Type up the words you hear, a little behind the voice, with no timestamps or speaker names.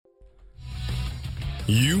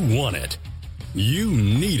You want it. You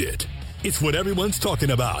need it. It's what everyone's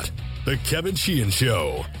talking about. The Kevin Sheehan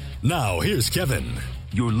Show. Now, here's Kevin.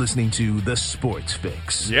 You're listening to The Sports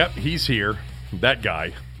Fix. Yep, he's here. That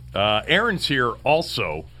guy. Aaron's here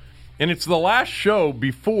also. And it's the last show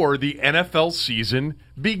before the NFL season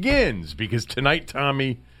begins. Because tonight,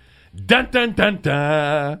 Tommy, dun dun dun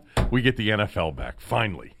dun, we get the NFL back,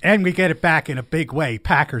 finally. And we get it back in a big way,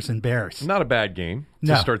 Packers and Bears. Not a bad game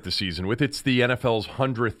to start the season with. It's the NFL's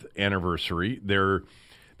 100th anniversary.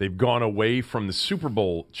 They've gone away from the Super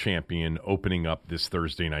Bowl champion opening up this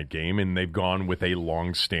Thursday night game, and they've gone with a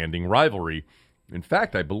long-standing rivalry. In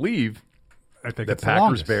fact, I believe the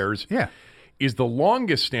Packers-Bears is the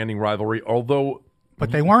longest-standing rivalry, although...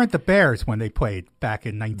 But they weren't the Bears when they played back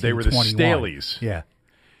in 1921. They were the Staleys. Yeah.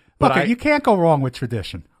 But Look, you can't go wrong with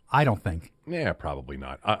tradition, I don't think. Yeah, probably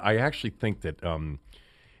not. I actually think that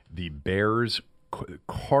the Bears...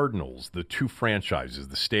 Cardinals, the two franchises,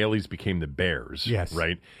 the Staleys became the Bears, yes,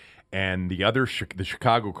 right? And the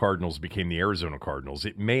Chicago Cardinals became the Arizona Cardinals.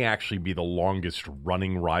 It may actually be the longest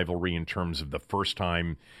running rivalry in terms of the first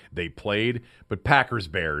time they played. But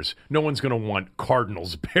Packers-Bears, no one's going to want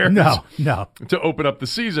Cardinals-Bears no. to open up the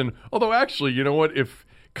season. Although, actually, you know what? If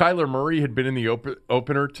Kyler Murray had been in the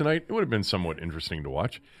opener tonight, it would have been somewhat interesting to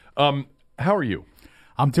watch. How are you?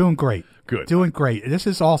 I'm doing great. Good. Doing great. This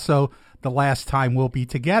is also the last time we'll be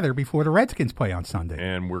together before the Redskins play on Sunday.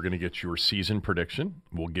 And we're going to get your season prediction.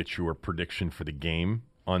 We'll get your prediction for the game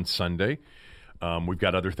on Sunday. We've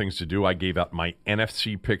got other things to do. I gave out my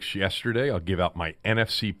NFC picks yesterday. I'll give out my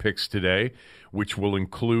NFC picks today, which will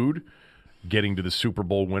include getting to the Super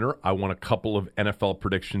Bowl winner. I want a couple of NFL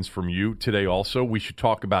predictions from you today also. We should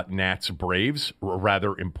talk about Nats-Braves, a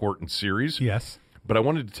rather important series. Yes. But I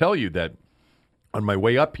wanted to tell you that on my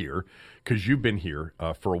way up here, because you've been here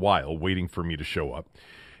for a while waiting for me to show up.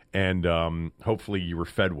 And hopefully you were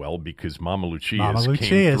fed well because Mama Lucia's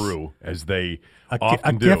came through as they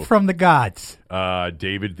often do. A gift from the gods.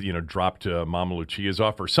 David, dropped Mama Lucia's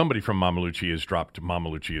off, or somebody from Mama Lucia's dropped Mama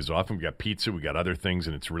Lucia's off. And we got pizza, we got other things,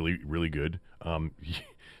 and it's really, really good.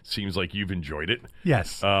 Seems like you've enjoyed it.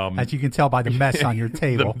 Yes, as you can tell by the mess on your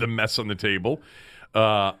table. the mess on the table.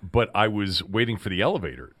 But I was waiting for the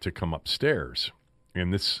elevator to come upstairs.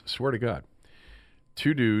 And this, swear to God,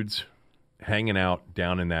 two dudes hanging out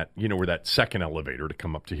down in that, where that second elevator to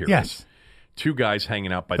come up to here. Yes. Two guys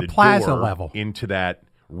hanging out by the plaza door level into that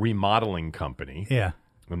remodeling company. Yeah.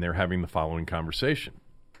 And they're having the following conversation.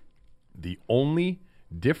 The only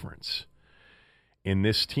difference in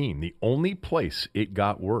this team, the only place it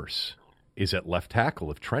got worse is at left tackle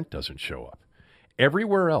if Trent doesn't show up.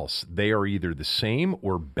 Everywhere else, they are either the same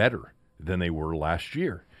or better than they were last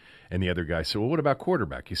year. And the other guy said, well, what about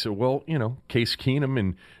quarterback? He said, well, Case Keenum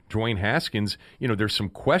and Dwayne Haskins, there's some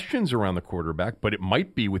questions around the quarterback, but it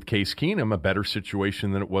might be with Case Keenum a better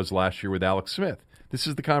situation than it was last year with Alex Smith. This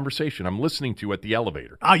is the conversation I'm listening to at the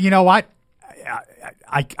elevator. You know what?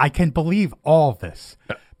 I can believe all of this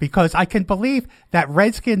because I can believe that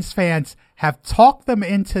Redskins fans have talked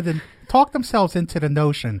themselves into the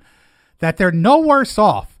notion that they're no worse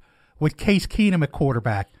off with Case Keenum at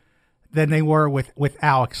quarterback than they were with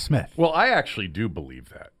Alex Smith. Well, I actually do believe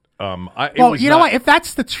that. Know what? If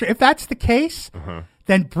that's the case,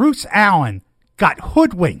 then Bruce Allen got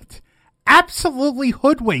hoodwinked, absolutely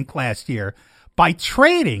hoodwinked last year by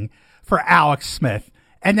trading for Alex Smith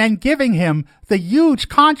and then giving him the huge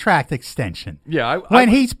contract extension. Yeah, when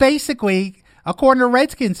he's basically, according to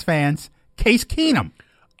Redskins fans, Case Keenum.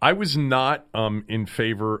 I was not in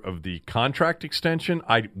favor of the contract extension.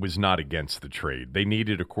 I was not against the trade. They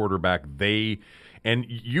needed a quarterback. And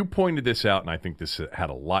you pointed this out, and I think this had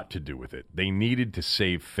a lot to do with it. They needed to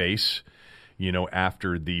save face,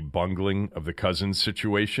 after the bungling of the Cousins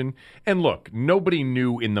situation. And look, nobody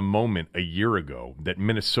knew in the moment a year ago that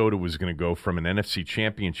Minnesota was going to go from an NFC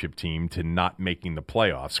championship team to not making the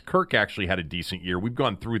playoffs. Kirk actually had a decent year. We've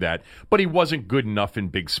gone through that, but he wasn't good enough in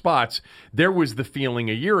big spots. There was the feeling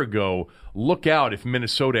a year ago, look out if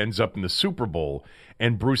Minnesota ends up in the Super Bowl.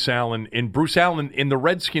 And Bruce Allen and the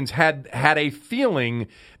Redskins had a feeling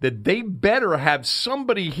that they better have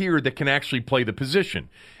somebody here that can actually play the position.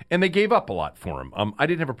 And they gave up a lot for him. I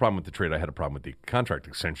didn't have a problem with the trade. I had a problem with the contract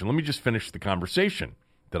extension. Let me just finish the conversation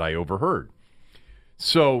that I overheard.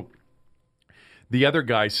 So the other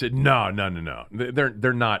guy said, no.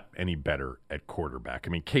 They're not any better at quarterback. I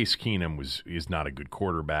mean, Case Keenum is not a good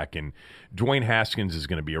quarterback, and Dwayne Haskins is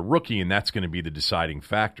going to be a rookie, and that's going to be the deciding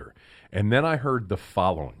factor. And then I heard the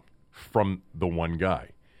following from the one guy.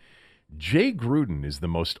 Jay Gruden is the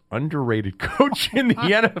most underrated coach in the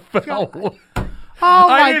NFL. Oh,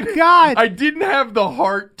 my God. I didn't have the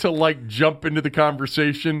heart to, like, jump into the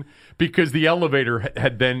conversation because the elevator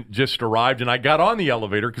had then just arrived, and I got on the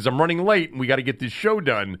elevator because I'm running late and we got to get this show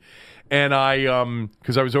done. And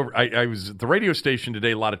because I was at the radio station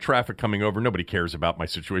today, a lot of traffic coming over. Nobody cares about my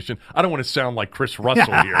situation. I don't want to sound like Chris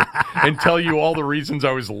Russell here and tell you all the reasons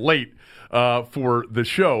I was late for the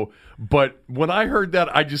show. But when I heard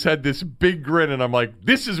that, I just had this big grin, and I'm like,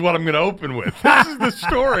 this is what I'm going to open with. This is the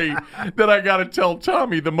story that I got to tell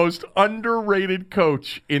Tommy, the most underrated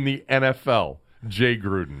coach in the NFL, Jay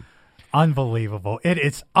Gruden. Unbelievable. It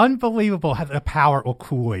is unbelievable how the power of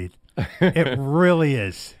Kool-Aid. It really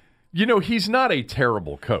is. You know, he's not a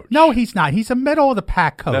terrible coach. No, he's not. He's a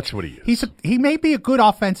middle-of-the-pack coach. That's what he is. He may be a good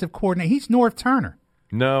offensive coordinator. He's Norv Turner.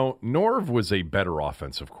 No, Norv was a better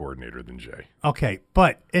offensive coordinator than Jay. Okay,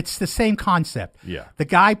 but it's the same concept. Yeah. The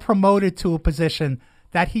guy promoted to a position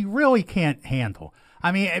that he really can't handle.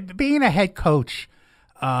 I mean, being a head coach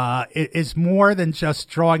is more than just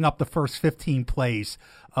drawing up the first 15 plays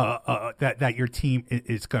that your team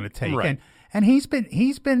is going to take. Right. And he's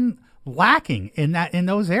been lacking in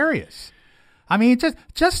those areas. I mean,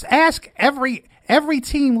 just ask every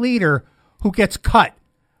team leader who gets cut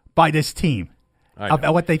by this team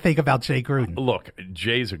about what they think about Jay Gruden. Look,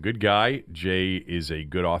 Jay's a good guy. Jay is a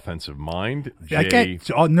good offensive mind.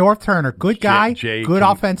 Norv Turner, good guy, Jay good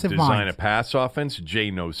can offensive mind. Design a pass offense.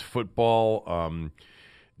 Jay knows football.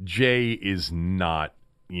 Jay is not,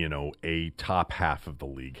 a top half of the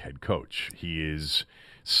league head coach. He is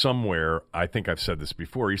somewhere, I think I've said this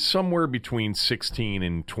before, he's somewhere between 16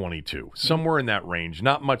 and 22, somewhere in that range,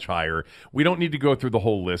 not much higher. We don't need to go through the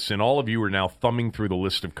whole list, and all of you are now thumbing through the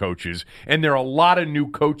list of coaches, and there are a lot of new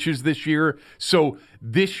coaches this year. So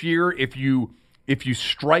this year, if you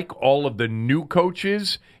strike all of the new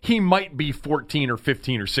coaches, he might be 14 or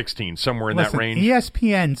 15 or 16, somewhere in that range.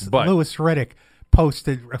 ESPN's Louis Riddick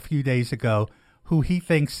posted a few days ago who he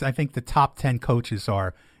thinks, I think the top 10 coaches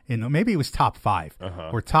are. Maybe it was top 5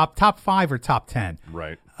 or top 5 or top 10.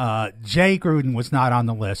 Right. Jay Gruden was not on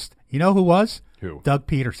the list. You know who was? Who? Doug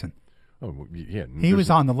Peterson. Oh, yeah. He was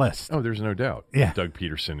on the list. Oh, there's no doubt. Yeah. Doug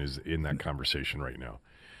Peterson is in that conversation right now.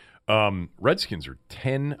 Redskins are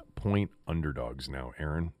 10-point underdogs now,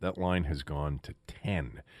 Aaron. That line has gone to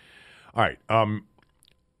 10. All right.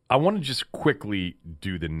 I want to just quickly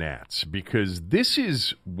do the Nats because this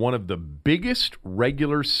is one of the biggest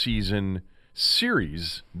regular season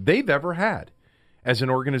series they've ever had as an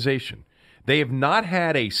organization. They have not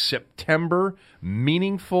had a September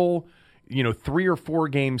meaningful, 3 or 4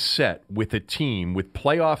 game set with a team with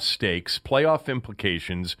playoff stakes, playoff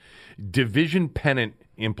implications, division pennant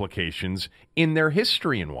implications in their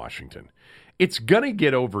history in Washington. It's going to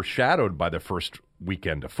get overshadowed by the first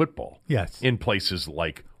weekend of football. Yes. In places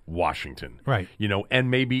like Washington. Right.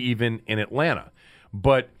 And maybe even in Atlanta.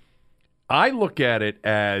 But I look at it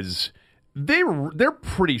as they're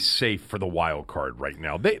pretty safe for the wild card right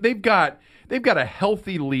now. They've got a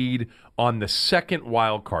healthy lead on the second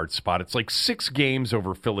wild card spot. It's like 6 games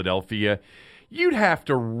over Philadelphia. You'd have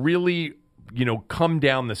to really, come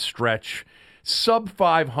down the stretch sub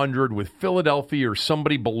 500 with Philadelphia or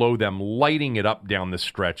somebody below them lighting it up down the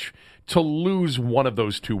stretch to lose one of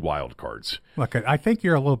those 2 wild cards. Look, I think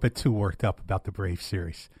you're a little bit too worked up about the Braves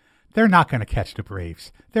series. They're not going to catch the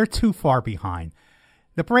Braves. They're too far behind.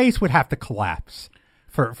 The Braves would have to collapse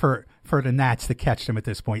for the Nats to catch them at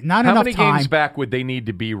this point. Not How enough many time. games back would they need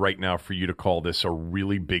to be right now for you to call this a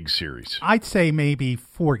really big series? I'd say maybe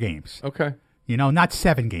 4 games. Okay. Not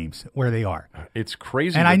 7 games where they are. It's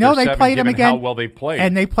crazy. And that I know they're they 7, played them given again. How well they played.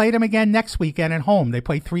 And they played them again next weekend at home. They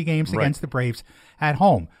played 3 games Right. against the Braves at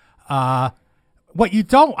home. What you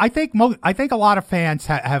don't, I think a lot of fans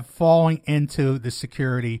have fallen into the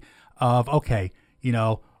security of, okay,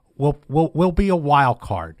 we'll be a wild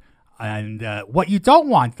card. And what you don't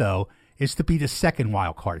want, though, is to be the second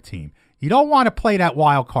wild card team. You don't want to play that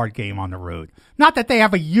wild card game on the road. Not that they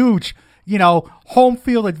have a huge, home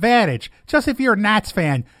field advantage. Just if you're a Nats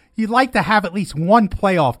fan, you'd like to have at least one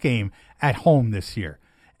playoff game at home this year.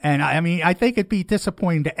 And I think it'd be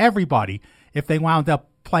disappointing to everybody if they wound up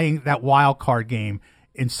playing that wild card game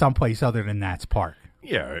in someplace other than Nats Park.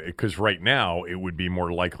 Yeah, because right now it would be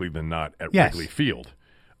more likely than not at Yes. Wrigley Field.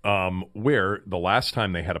 Where the last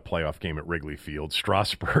time they had a playoff game at Wrigley Field,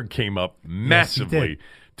 Strasburg came up massively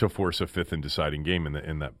to force a 5th and deciding game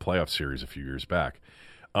in that playoff series a few years back.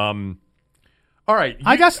 All right,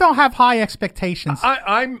 I just don't have high expectations.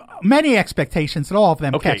 I'm many expectations at all of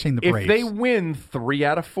them okay, catching the Braves. If they win 3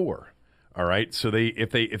 out of 4, all right. So if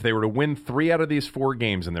they were to win 3 out of these 4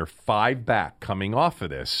 games and they're 5 back coming off of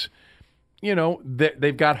this,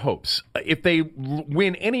 they've got hopes. If they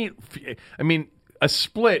win any, a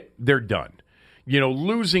split, they're done.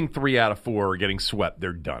 Losing 3 out of 4 or getting swept,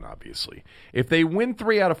 they're done, obviously. If they win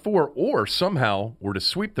 3 out of 4 or somehow were to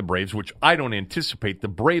sweep the Braves, which I don't anticipate, the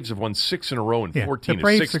Braves have won 6 in a row and 14 the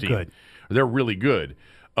Braves of 16. Are good. They're really good.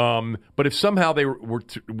 But if somehow they were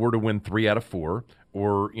to win 3 out of 4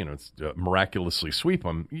 or, miraculously sweep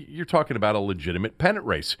them, you're talking about a legitimate pennant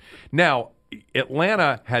race. Now,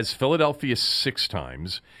 Atlanta has Philadelphia 6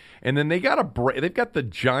 times. And then they've got the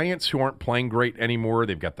Giants, who aren't playing great anymore.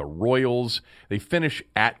 They've got the Royals. They finish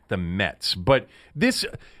at the Mets. But this,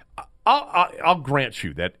 I'll grant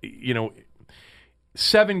you that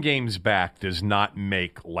 7 games back does not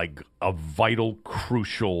make like a vital,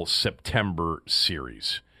 crucial September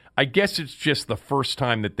series. I guess it's just the first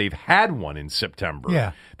time that they've had one in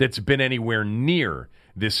September that's been anywhere near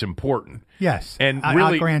this important. Yes, and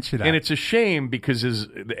I'll grant you that. And it's a shame because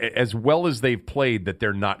as well as they've played that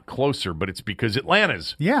they're not closer, but it's because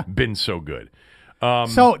Atlanta's been so good.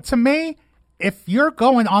 So to me, if you're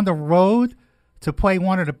going on the road to play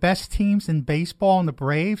one of the best teams in baseball in the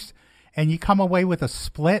Braves and you come away with a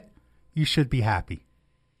split, you should be happy.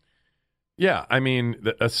 Yeah, I mean,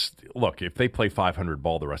 look, if they play 500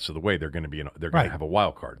 ball the rest of the way, they're going to have a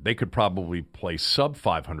wild card. They could probably play sub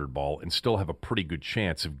 500 ball and still have a pretty good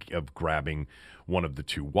chance of grabbing one of the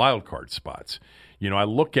 2 wild card spots. I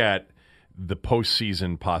look at the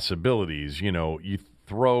postseason possibilities. You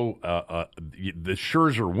throw the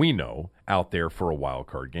Scherzer we know out there for a wild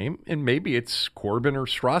card game, and maybe it's Corbin or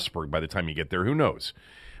Strasburg by the time you get there. Who knows?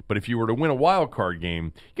 But if you were to win a wild card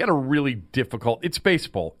game, you got a really difficult. It's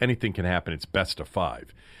baseball. Anything can happen. It's best of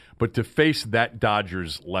 5. But to face that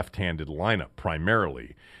Dodgers left-handed lineup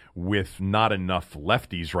primarily with not enough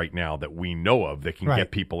lefties right now that we know of that can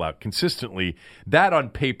get people out consistently, that on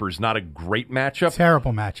paper is not a great matchup.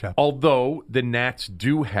 Terrible matchup. Although the Nats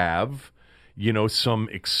do have, some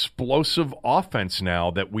explosive offense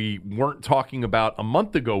now that we weren't talking about a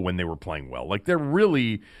month ago when they were playing well. Like they're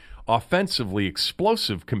really offensively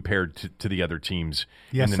explosive compared to the other teams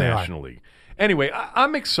in the National League. Anyway,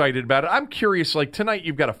 I'm excited about it. I'm curious, like tonight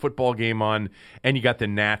you've got a football game on and you got the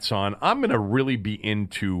Nats on. I'm going to really be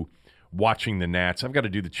into watching the Nats. I've got to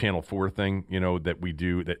do the Channel 4 thing, that we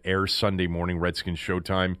do that airs Sunday morning, Redskins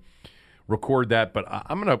Showtime. Record that, but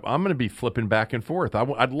I'm gonna be flipping back and forth.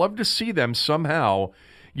 I'd love to see them somehow,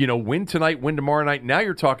 win tonight, win tomorrow night. Now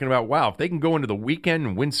you're talking about, wow, if they can go into the weekend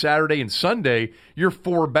and win Saturday and Sunday, you're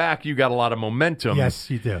 4 back. You got a lot of momentum. Yes,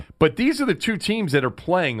 you do. But these are the 2 teams that are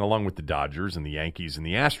playing along with the Dodgers and the Yankees and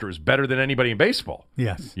the Astros better than anybody in baseball.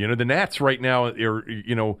 Yes. The Nats right now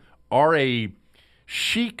are a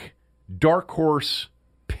chic dark horse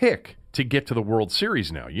pick to get to the World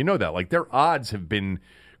Series now. You know that. Like their odds have been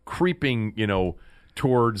creeping,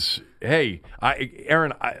 towards, hey,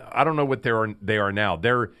 Aaron, I don't know what they are now.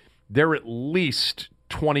 They're at least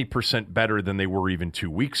 20% better than they were even 2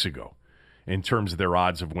 weeks ago in terms of their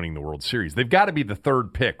odds of winning the World Series. They've got to be the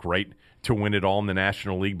 3rd pick, right, to win it all in the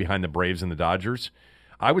National League behind the Braves and the Dodgers.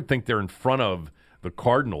 I would think they're in front of the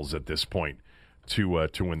Cardinals at this point to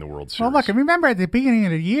win the World Series. Well, look, remember at the beginning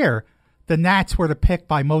of the year, the Nats were the pick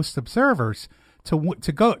by most observers to win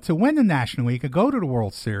the National League, to go to the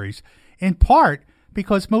World Series, in part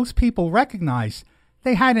because most people recognize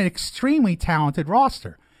they had an extremely talented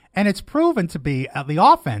roster. And it's proven to be, at the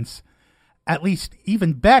offense, at least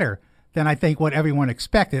even better than I think what everyone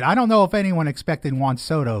expected. I don't know if anyone expected Juan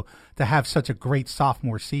Soto to have such a great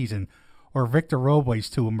sophomore season or Victor Robles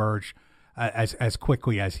to emerge as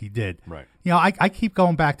quickly as he did. Right. I keep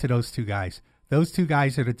going back to those 2 guys. Those 2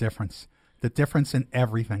 guys are the difference. The difference in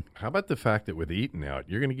everything. How about the fact that with Eaton out,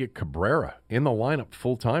 you're going to get Cabrera in the lineup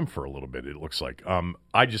full time for a little bit, it looks like.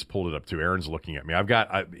 I just pulled it up too. Aaron's looking at me. I've got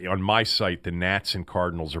on my site, the Nats and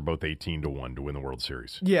Cardinals are both 18-1 to win the World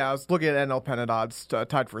Series. Yeah, I was looking at NL pennant odds,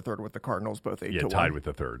 tied for 3rd with the Cardinals, both 8-1. Yeah, tied with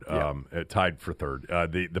the 3rd. Tied for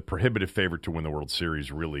 3rd. The prohibitive favorite to win the World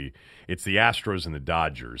Series, really, it's the Astros and the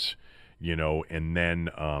Dodgers. And then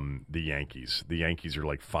the Yankees. The Yankees are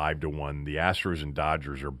like 5-1. The Astros and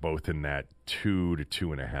Dodgers are both in that 2 to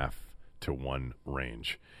 2.5 to 1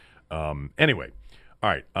 range. Anyway, all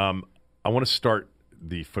right. I want to start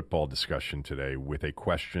the football discussion today with a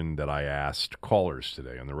question that I asked callers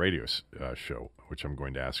today on the radio show, which I'm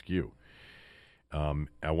going to ask you.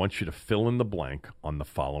 I want you to fill in the blank on the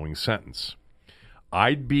following sentence.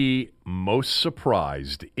 I'd be most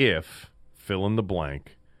surprised if, fill in the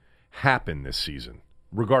blank, happen this season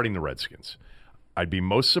regarding the Redskins. I'd be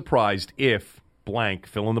most surprised if blank,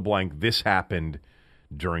 fill in the blank, this happened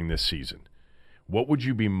during this season. What would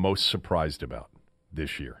you be most surprised about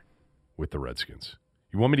this year with the Redskins?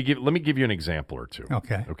 You want me to let me give you an example or 2.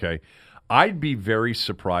 Okay. Okay. I'd be very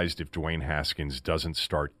surprised if Dwayne Haskins doesn't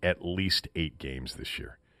start at least 8 games this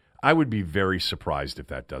year. I would be very surprised if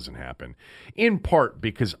that doesn't happen, in part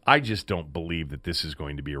because I just don't believe that this is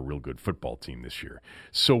going to be a real good football team this year.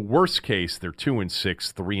 So worst case, they're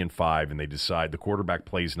 2-6, 3-5, and they decide the quarterback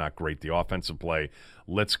play is not great, the offensive play,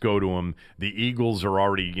 let's go to them. The Eagles are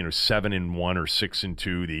already 7-1 or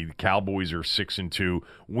 6-2. The Cowboys are 6-2.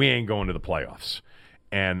 We ain't going to the playoffs.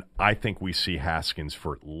 And I think we see Haskins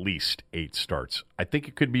for at least 8 starts. I think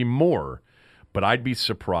it could be more, but I'd be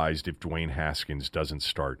surprised if Dwayne Haskins doesn't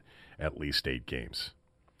start at least 8 games.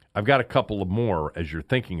 I've got a couple of more as you're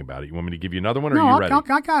thinking about it. You want me to give you another one, or are you ready?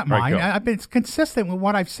 I got mine. Right, I've been consistent with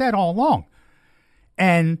what I've said all along.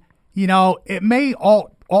 And, it may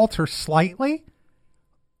alter slightly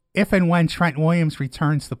if and when Trent Williams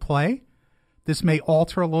returns to play. This may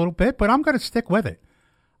alter a little bit, but I'm going to stick with it.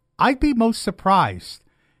 I'd be most surprised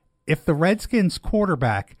if the Redskins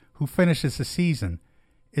quarterback who finishes the season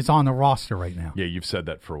is on the roster right now. Yeah, you've said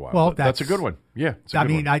that for a while. Well, that's a good one. Yeah, it's a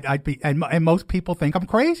good one. I'd be, and most people think I'm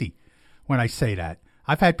crazy when I say that.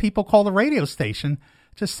 I've had people call the radio station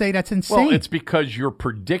just say that's insane. Well, it's because you're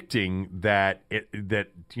predicting that 3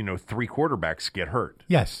 quarterbacks get hurt.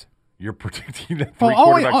 Yes, you're predicting that 3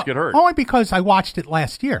 quarterbacks get hurt. Only because I watched it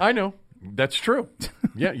last year. I know. That's true.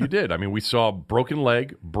 Yeah, you did. I mean, we saw broken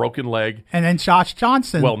leg. And then Josh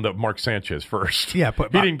Johnson. Well, no, Mark Sanchez first. Yeah,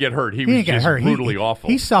 but he didn't get hurt. He was just brutally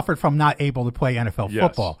awful. He suffered from not able to play NFL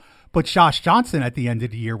football. But Josh Johnson at the end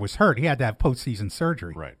of the year was hurt. He had to have postseason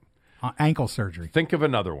surgery. Right. Ankle surgery. Think of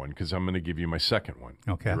another one, because I'm going to give you my second one.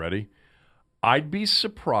 Okay. You ready? I'd be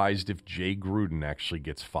surprised if Jay Gruden actually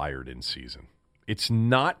gets fired in season. It's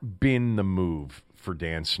not been the move for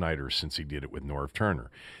Dan Snyder since he did it with Norv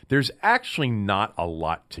Turner. There's actually not a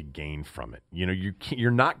lot to gain from it.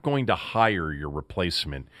 You're not going to hire your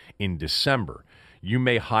replacement in December. You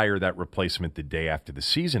may hire that replacement the day after the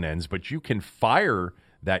season ends, but you can fire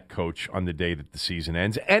that coach on the day that the season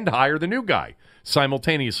ends and hire the new guy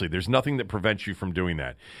simultaneously. There's nothing that prevents you from doing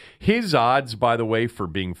that. His odds, by the way, for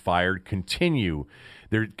being fired continue.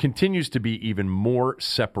 There continues to be even more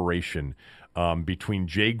separation between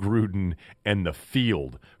Jay Gruden and the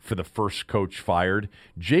field for the first coach fired.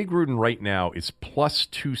 Jay Gruden right now is plus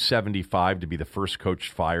 275 to be the first coach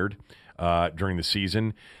fired during the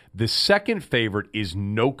season. The second favorite is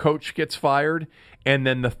no coach gets fired. And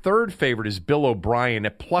then the third favorite is Bill O'Brien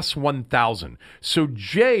at plus 1,000. So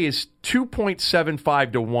Jay is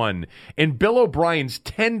 2.75 to 1, and Bill O'Brien's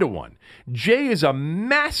 10 to 1. Jay is a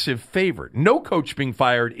massive favorite. No coach being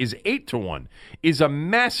fired is 8 to 1, is a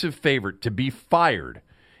massive favorite to be fired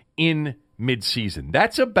in midseason.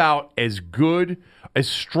 That's about as good, as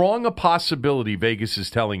strong a possibility, Vegas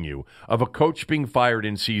is telling you, of a coach being fired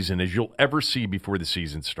in season as you'll ever see before the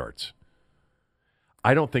season starts.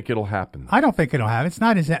 I don't think it'll happen. I don't think it'll happen.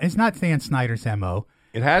 It's not Dan Snyder's MO.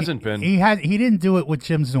 It hasn't been. He didn't do it with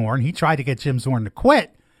Jim Zorn. He tried to get Jim Zorn to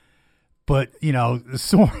quit, but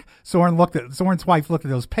Zorn's wife looked at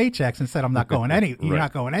those paychecks and said, "I'm not going You're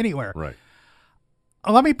not going anywhere." Right.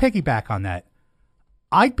 Let me piggyback on that.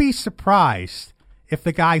 I'd be surprised if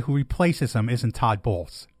the guy who replaces him isn't Todd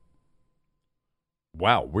Bowles.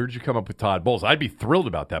 Wow, where'd you come up with Todd Bowles? I'd be thrilled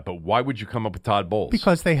about that, but why would you come up with Todd Bowles?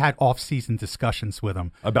 Because they had off-season discussions with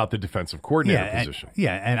him. About the defensive coordinator position.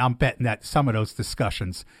 And I'm betting that some of those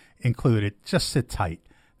discussions included, just sit tight.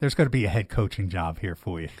 There's going to be a head coaching job here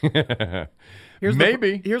for you.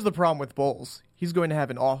 Maybe. Here's the problem with Bowles. He's going to have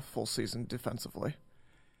an awful season defensively.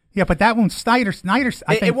 Yeah, but that won't Snyder's.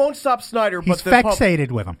 I think it won't stop Snyder. He's but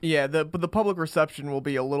fixated with him. Yeah, but the public reception will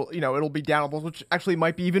be a little. It'll be down, which actually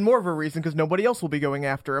might be even more of a reason because nobody else will be going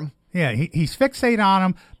after him. Yeah, he's fixated on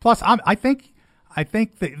him. Plus, I think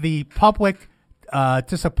the public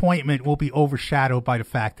disappointment will be overshadowed by the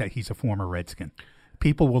fact that he's a former Redskin.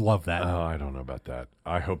 People will love that. Oh, I don't know about that.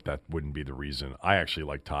 I hope that wouldn't be the reason. I actually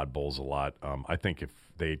like Todd Bowles a lot. I think if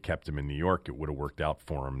they had kept him in New York, it would have worked out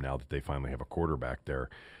for him now that they finally have a quarterback there.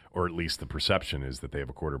 Or at least the perception is that they have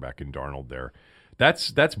a quarterback in Darnold there.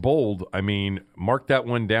 That's bold. I mean, mark that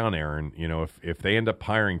one down, Aaron. If they end up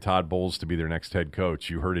hiring Todd Bowles to be their next head coach,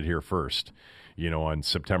 you heard it here first. On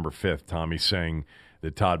September 5th, Tommy's saying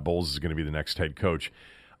that Todd Bowles is going to be the next head coach.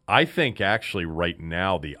 I think actually right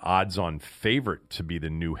now the odds-on favorite to be the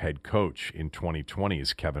new head coach in 2020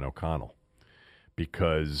 is Kevin O'Connell.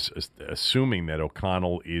 Because assuming that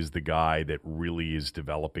O'Connell is the guy that really is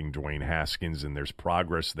developing Dwayne Haskins and there's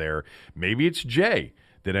progress there, maybe it's Jay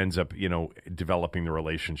that ends up, developing the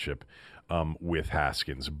relationship with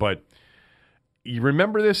Haskins. But you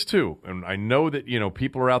remember this too, and I know that,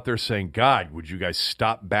 people are out there saying, God, would you guys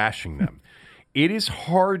stop bashing them? it is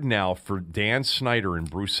hard now for Dan Snyder and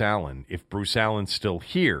Bruce Allen, if Bruce Allen's still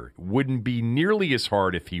here, wouldn't be nearly as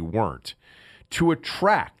hard if he weren't, to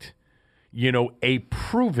attract, a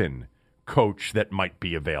proven coach that might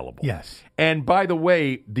be available. Yes. And by the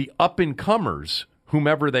way, the up-and-comers,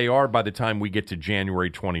 whomever they are by the time we get to January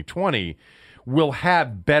 2020, will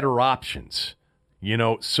have better options.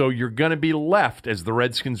 So you're going to be left, as the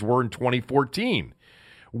Redskins were in 2014,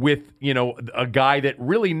 with, a guy that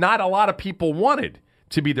really not a lot of people wanted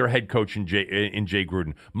to be their head coach in Jay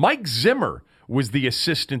Gruden. Mike Zimmer was the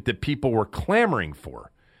assistant that people were clamoring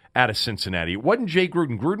for out of Cincinnati. It wasn't Jay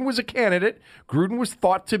Gruden. Gruden was a candidate. Gruden was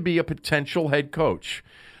thought to be a potential head coach.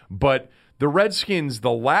 But the Redskins,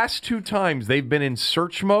 the last 2 times they've been in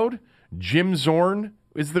search mode, Jim Zorn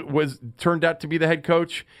was turned out to be the head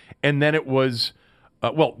coach, and then it was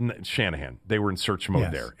Shanahan. They were in search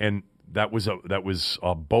mode there, and that was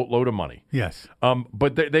a boatload of money. Yes.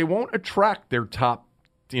 But they won't attract their top,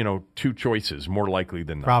 2 choices more likely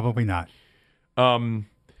than not. Probably not.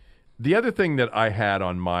 The other thing that I had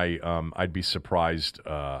on my I'd be surprised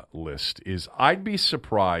list is I'd be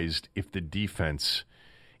surprised if the defense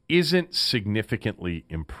isn't significantly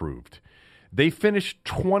improved. They finished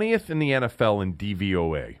 20th in the NFL in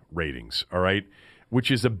DVOA ratings, all right,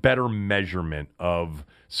 which is a better measurement of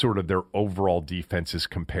sort of their overall defenses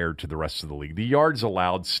compared to the rest of the league. The yards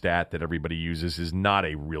allowed stat that everybody uses is not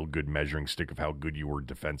a real good measuring stick of how good you were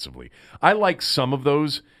defensively. I like some of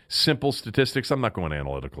those simple statistics. I'm not going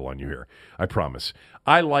analytical on you here, I promise.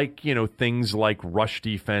 I like, things like rush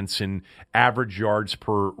defense and average yards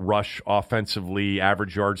per rush offensively,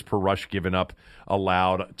 average yards per rush given up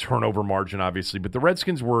allowed, turnover margin, obviously. But the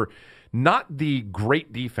Redskins were not the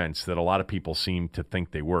great defense that a lot of people seem to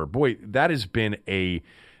think they were. Boy,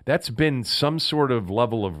 that's been some sort of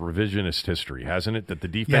level of revisionist history, hasn't it? That the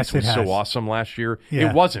defense was so awesome last year. Yeah.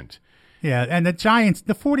 It wasn't. Yeah, and the Giants,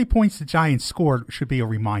 the 40 points the Giants scored should be a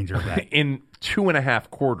reminder of that. In 2.5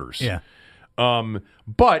 quarters. Yeah.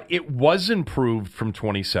 But it was improved from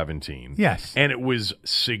 2017. Yes. And it was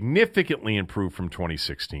significantly improved from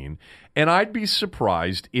 2016. And I'd be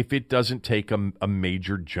surprised if it doesn't take a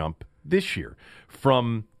major jump this year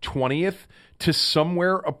from 20th to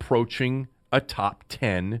somewhere approaching a top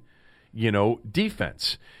 10,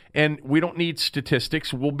 defense. And we don't need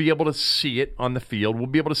statistics. We'll be able to see it on the field. We'll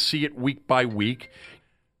be able to see it week by week.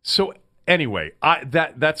 So anyway,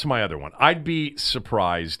 that's my other one. I'd be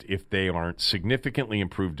surprised if they aren't significantly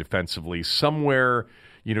improved defensively, somewhere,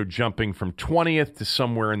 jumping from 20th to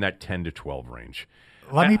somewhere in that 10 to 12 range.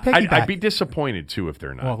 Let me piggyback. I'd be disappointed, too, if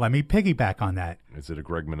they're not. Well, let me piggyback on that. Is it a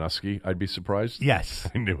Greg Minuski? I'd be surprised? Yes.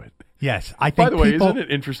 I knew it. Yes. I think By the way, isn't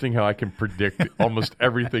it interesting how I can predict almost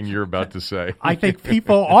everything you're about to say? I think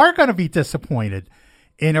people are going to be disappointed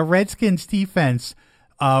in a Redskins defense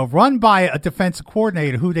run by a defensive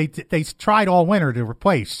coordinator who they tried all winter to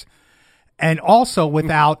replace, and also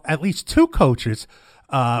without at least 2 coaches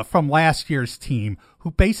from last year's team who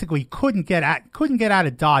basically couldn't get out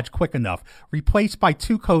of Dodge quick enough, replaced by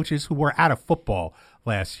 2 coaches who were out of football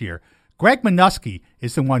last year. Greg Minuski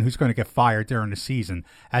is the one who's going to get fired during the season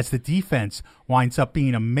as the defense winds up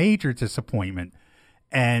being a major disappointment,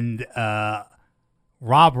 and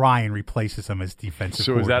Rob Ryan replaces him as defensive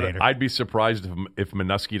coordinator. So is that? I'd be surprised if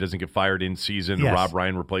Minuski doesn't get fired in season and Rob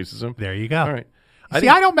Ryan replaces him. There you go. All right. I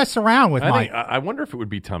don't mess around with my. I wonder if it would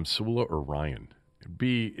be Tom Sula or Ryan. It'd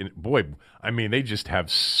be they just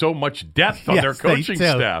have so much depth on their coaching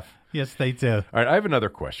staff. Yes, they do. All right, I have another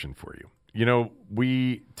question for you.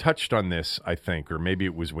 We touched on this, I think, or maybe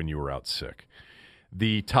it was when you were out sick.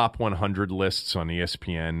 The top 100 lists on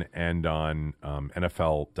ESPN and on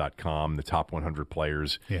NFL.com, the top 100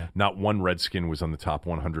 players. Yeah. Not one Redskin was on the top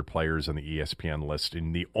 100 players on the ESPN list,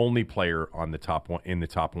 and the only player on the top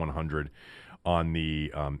 100 on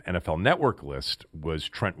the NFL Network list was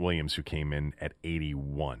Trent Williams, who came in at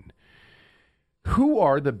 81. Who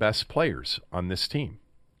are the best players on this team?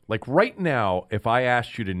 Like right now, if I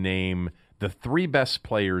asked you to name the 3 best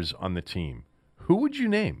players on the team, who would you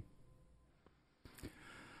name?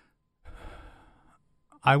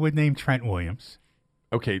 I would name Trent Williams.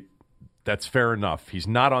 Okay, that's fair enough. He's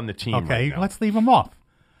not on the team right now. Let's leave him off.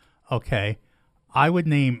 Okay, I would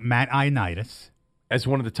name Matt Ioannidis as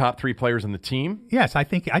one of the top 3 players on the team. Yes, I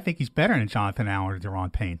think he's better than Jonathan Allen or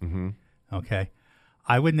Deron Payne. Mm-hmm. Okay,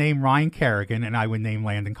 I would name Ryan Kerrigan, and I would name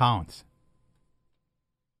Landon Collins.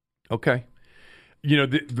 Okay.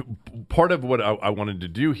 The part of what I wanted to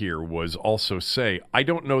do here was also say, I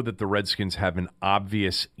don't know that the Redskins have an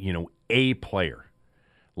obvious, A player,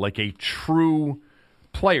 like a true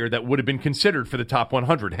player that would have been considered for the top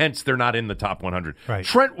 100. Hence, they're not in the top 100. Right.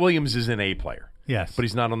 Trent Williams is an A player. Yes. But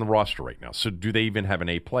he's not on the roster right now. So do they even have an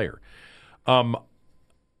A player? Matt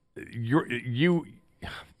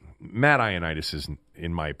Ioannidis is,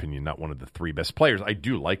 in my opinion, not one of the three best players. I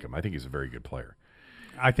do like him. I think he's a very good player.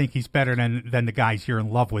 I think he's better than the guys you're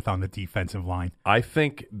in love with on the defensive line. I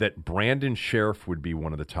think that Brandon Sheriff would be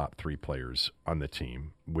one of the top three players on the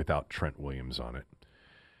team without Trent Williams on it.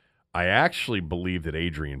 I actually believe that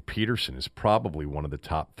Adrian Peterson is probably one of the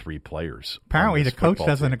top three players. Apparently the coach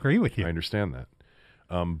doesn't agree with you. I understand that.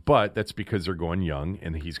 But that's because they're going young,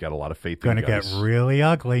 and he's got a lot of faith in Going to get really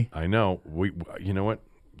ugly. I know. You know what?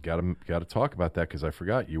 Got to talk about that because I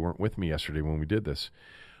forgot. You weren't with me yesterday when we did this.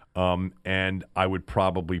 And I would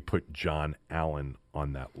probably put John Allen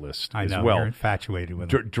on that list as well. You're infatuated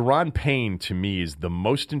with him. Daron Payne, to me, is the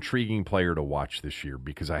most intriguing player to watch this year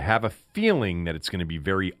because I have a feeling that it's going to be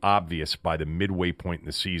very obvious by the midway point in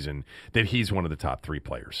the season that he's one of the top three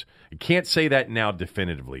players. I can't say that now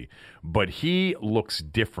definitively, but he looks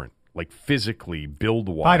different, like physically,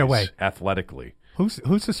 build-wise, by the way, athletically. Who's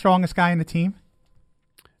the strongest guy in the team?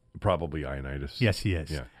 Probably Ioannidis. Yes, he is.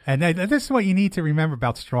 Yeah. And this is what you need to remember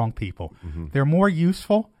about strong people. Mm-hmm. They're more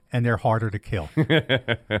useful and they're harder to kill.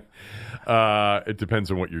 It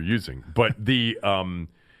depends on what you're using. But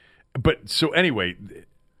so anyway,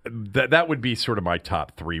 that would be sort of my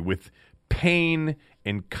top three with Payne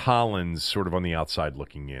and Collins sort of on the outside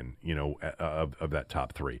looking in, of that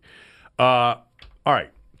top three. All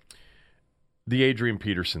right. The Adrian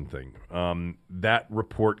Peterson thing. That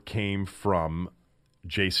report came from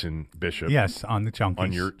Jason Bishop. Yes, on the Junkies.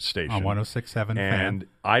 On your station. On 106.7 And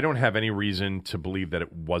I don't have any reason to believe that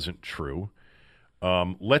it wasn't true.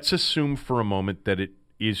 Let's assume for a moment that it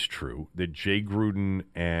is true, that Jay Gruden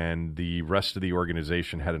and the rest of the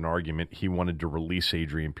organization had an argument. He wanted to release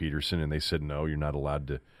Adrian Peterson, and they said, no, you're not allowed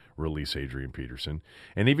to release Adrian Peterson.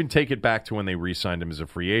 And even take it back to when they re-signed him as a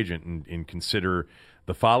free agent and consider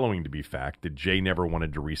the following to be fact, that Jay never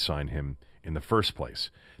wanted to re-sign him in the first place.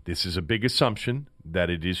 This is a big assumption that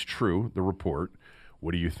it is true, the report.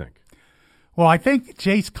 What do you think? Well, I think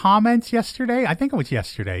Jay's comments yesterday,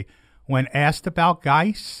 when asked about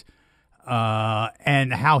Geis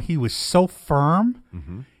and how he was so firm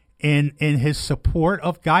in his support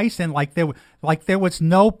of Geis, and like there was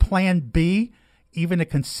no plan B even to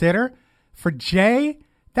consider. For Jay,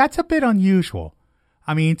 that's a bit unusual.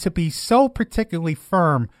 I mean, to be so particularly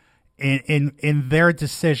firm in their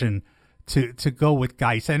decision to go with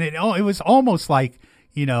Geis. And it was almost like,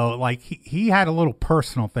 like he had a little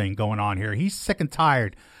personal thing going on here. He's sick and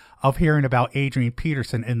tired of hearing about Adrian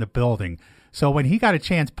Peterson in the building. So when he got a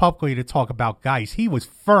chance publicly to talk about Geis, he was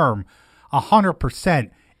firm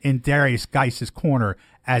 100% in Darius Geis's corner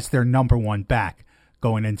as their number one back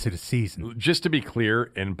going into the season. Just to be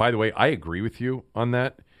clear, and by the way, I agree with you on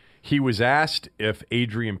that. He was asked if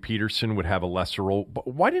Adrian Peterson would have a lesser role. But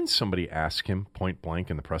why didn't somebody ask him point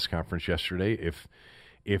blank in the press conference yesterday if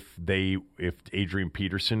Adrian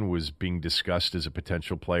Peterson was being discussed as a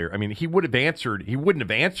potential player? I mean, he wouldn't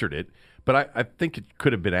have answered it, but I think it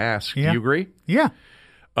could have been asked. Yeah. Do you agree? Yeah.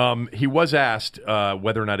 He was asked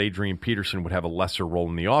whether or not Adrian Peterson would have a lesser role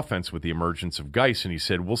in the offense with the emergence of Geis, and he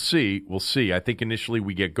said, we'll see. I think initially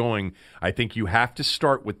we get going. I think you have to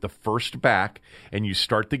start with the first back, and you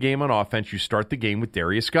start the game on offense. You start the game with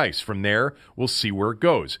Darius Geis. From there, we'll see where it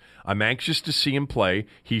goes. I'm anxious to see him play.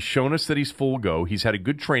 He's shown us that he's full go. He's had a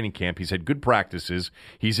good training camp. He's had good practices.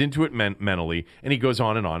 He's into it mentally, and he goes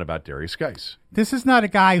on and on about Darius Geis. This is not a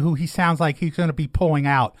guy who he sounds like he's going to be pulling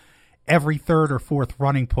out every third or fourth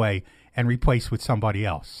running play and replace with somebody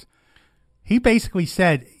else. He basically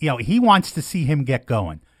said, he wants to see him get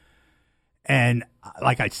going. And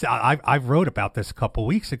like I said, I wrote about this a couple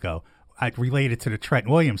weeks ago. I related to the Trent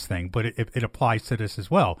Williams thing, but it applies to this as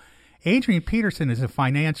well. Adrian Peterson is a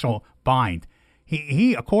financial bind.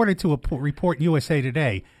 He according to a report in USA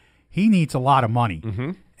Today, he needs a lot of money.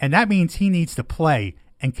 Mm-hmm. And that means he needs to play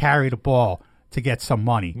and carry the ball to get some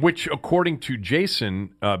money. Which, according to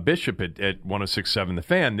Jason Bishop at 106.7 The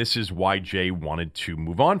Fan, this is why Jay wanted to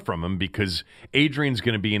move on from him, because Adrian's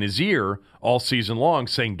going to be in his ear all season long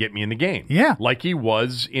saying, get me in the game. Yeah. Like he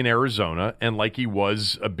was in Arizona and like he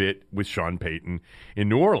was a bit with Sean Payton in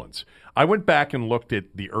New Orleans. I went back and looked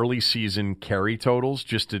at the early season carry totals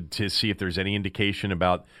just to see if there's any indication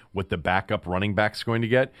about what the backup running back's going to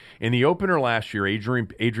get. In the opener last year,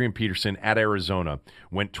 Adrian Peterson at Arizona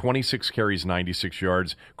went 26 carries, 96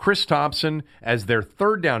 yards. Chris Thompson, as their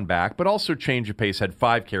third down back, but also change of pace, had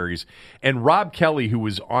 5 carries. And Rob Kelly, who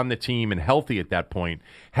was on the team and healthy at that point,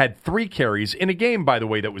 had 3 carries in a game, by the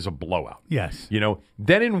way, that was a blowout. Yes.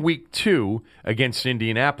 Then in week 2 against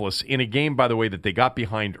Indianapolis, in a game, by the way, that they got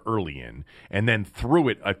behind early in and then threw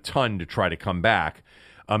it a ton to try to come back.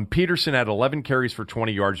 Peterson had 11 carries for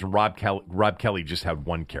 20 yards, and Rob Kelly just had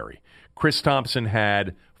 1 carry. Chris Thompson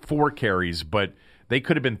had 4 carries, but they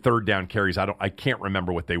could have been third down carries. I can't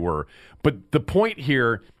remember what they were. But the point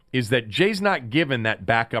here is that Jay's not given that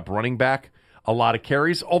backup running back a lot of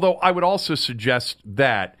carries, although I would also suggest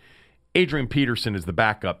that Adrian Peterson is the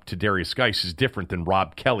backup to Darius Geis is different than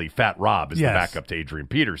Rob Kelly, Fat Rob, is the backup to Adrian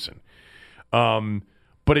Peterson.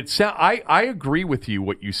 But I agree with you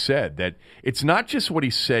what you said, that it's not just what he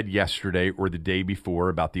said yesterday or the day before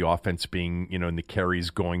about the offense being, and the carries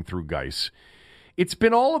going through Geis. It's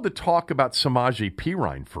been all of the talk about Samaje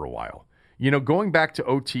Perine for a while. Going back to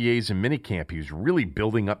OTAs and minicamp, he was really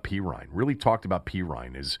building up Perine, really talked about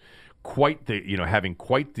Perine as quite the, having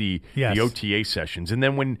quite the OTA sessions. And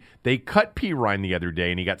then when they cut Perine the other day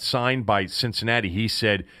and he got signed by Cincinnati, he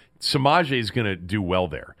said, Samaje is going to do well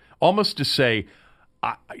there. Almost to say,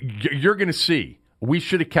 you're going to see, we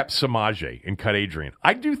should have kept Samaje and cut Adrian.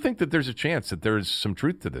 I do think that there's a chance that there's some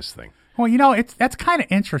truth to this thing. Well, that's kind of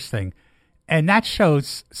interesting. And that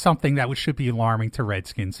shows something that should be alarming to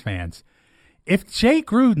Redskins fans. If Jay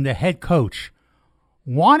Gruden, the head coach,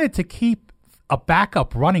 wanted to keep a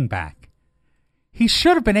backup running back, he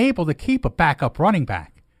should have been able to keep a backup running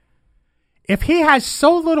back. If he has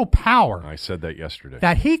so little power, I said that yesterday,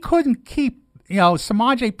 that he couldn't keep,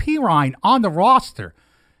 Samaje Perine on the roster,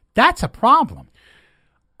 that's a problem.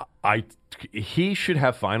 He should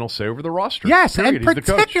have final say over the roster. Yes, period. and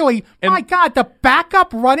particularly, my God, the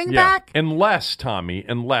backup running back? Unless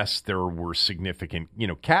there were significant,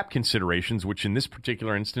 cap considerations, which in this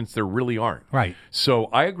particular instance there really aren't. Right. So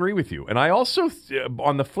I agree with you. And I also,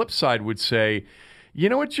 on the flip side, would say, you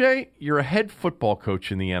know what, Jay? You're a head football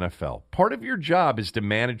coach in the NFL. Part of your job is to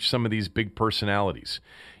manage some of these big personalities.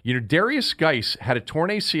 Darius Geis had a torn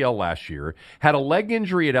ACL last year, had a leg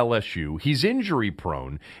injury at LSU. He's injury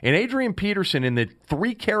prone. And Adrian Peterson, in the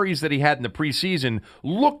 3 carries that he had in the preseason,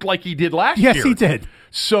 looked like he did last year. Yes, he did.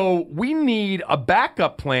 So we need a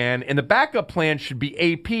backup plan, and the backup plan should be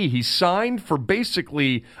AP. He's signed for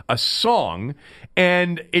basically a song,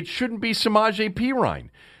 and it shouldn't be Samaje Perine.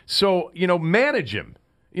 So, manage him.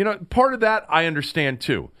 Part of that I understand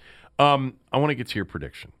too. I want to get to your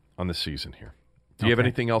prediction on the season here. Do you have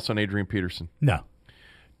anything else on Adrian Peterson? No.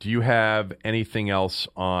 Do you have anything else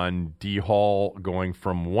on D. Hall going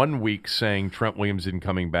from 1 week saying Trent Williams isn't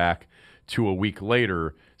coming back to a week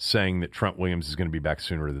later saying that Trent Williams is going to be back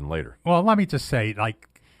sooner than later? Well, let me just say,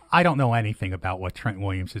 I don't know anything about what Trent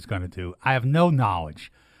Williams is going to do. I have no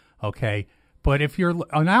knowledge, okay? But if you're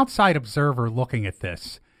an outside observer looking at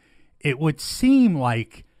this, it would seem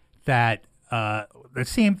like that the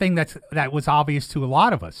same thing that was obvious to a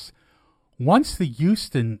lot of us. Once the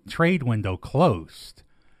Houston trade window closed,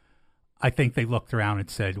 I think they looked around and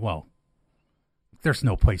said, "Well, there's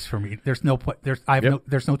no place for me. There's no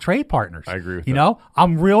trade partners." I agree with that. I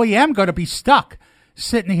really am going to be stuck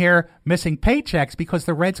sitting here missing paychecks because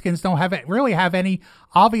the Redskins don't really have any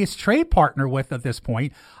obvious trade partner with at this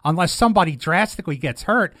point, unless somebody drastically gets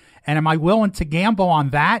hurt. And am I willing to gamble on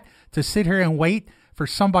that, to sit here and wait for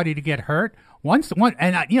somebody to get hurt?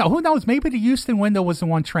 Who knows? Maybe the Houston window was the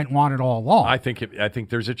one Trent wanted all along. I think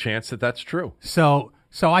there's a chance that that's true. So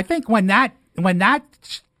I think when that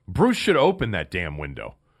Bruce should open that damn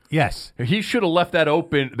window. Yes, he should have left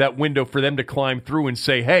that window for them to climb through and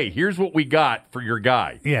say, "Hey, here's what we got for your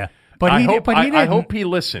guy." Yeah, I hope he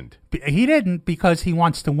listened. He didn't, because he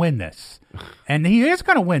wants to win this, and he is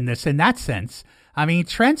going to win this in that sense. I mean,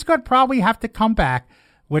 Trent's going to probably have to come back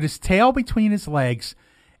with his tail between his legs.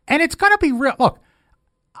 And it's going to be real. Look,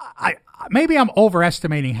 maybe I'm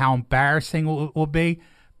overestimating how embarrassing it will be,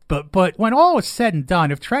 but when all is said and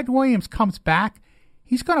done, if Trent Williams comes back,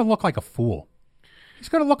 he's going to look like a fool. He's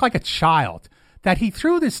going to look like a child that he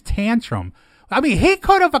threw this tantrum. I mean, he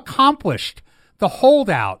could have accomplished the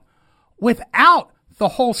holdout without the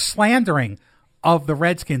whole slandering of the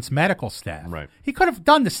Redskins medical staff. Right. He could have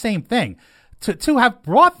done the same thing. To have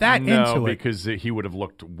brought that into it. No, because he would have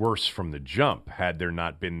looked worse from the jump had there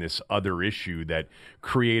not been this other issue that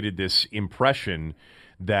created this impression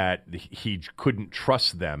that he couldn't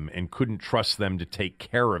trust them and couldn't trust them to take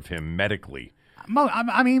care of him medically.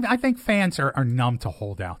 I mean, I think fans are numb to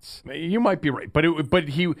holdouts. You might be right, but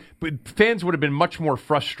fans would have been much more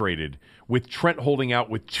frustrated with Trent holding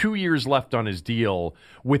out with 2 years left on his deal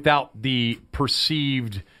without the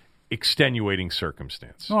perceived extenuating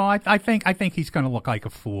circumstance. Well, I think he's going to look like a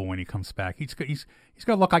fool when he comes back. He's going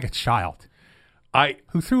to look like a child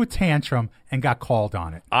who threw a tantrum and got called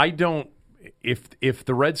on it. I don't. If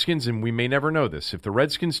the Redskins, and we may never know this, if the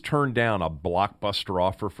Redskins turn down a blockbuster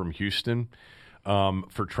offer from Houston,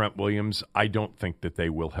 for Trent Williams. I don't think that they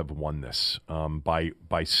will have won this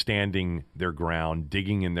by standing their ground,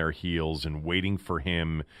 digging in their heels, and waiting for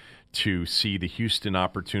him to see the Houston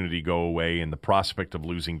opportunity go away and the prospect of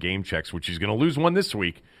losing game checks, which he's going to lose one this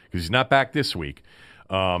week because he's not back this week.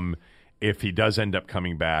 If he does end up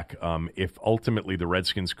coming back, if ultimately the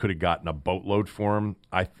Redskins could have gotten a boatload for him,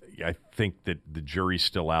 I think that the jury's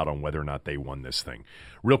still out on whether or not they won this thing.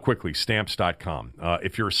 Real quickly, Stamps.com.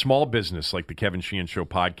 If you're a small business like the Kevin Sheehan Show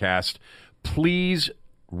podcast, please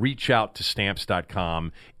reach out to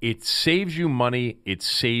Stamps.com. It saves you money. It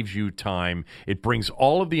saves you time. It brings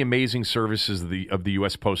all of the amazing services of the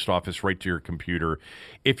U.S. Post Office right to your computer.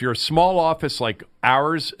 If you're a small office like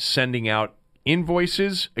ours, sending out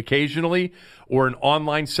invoices occasionally, or an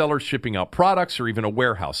online seller shipping out products, or even a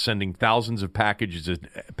warehouse sending thousands of packages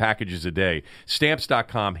a day,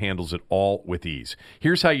 Stamps.com handles it all with ease.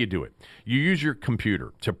 Here's how you do it. You use your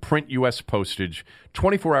computer to print U.S. postage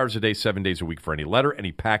 24 hours a day, 7 days a week for any letter,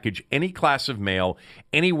 any package, any class of mail,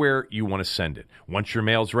 anywhere you want to send it. Once your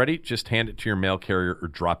mail's ready, just hand it to your mail carrier or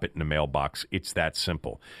drop it in a mailbox. It's that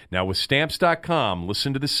simple. Now with Stamps.com,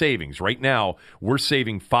 listen to the savings. Right now, we're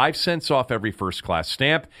saving 5 cents off every first-class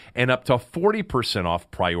stamp and up to 40% off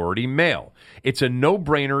priority mail. It's a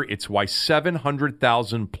no-brainer. It's why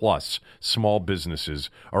 700,000 plus small businesses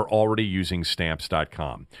are already using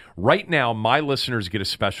Stamps.com. Right now, my listeners get a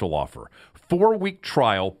special offer. 4-week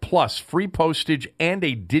trial plus free postage and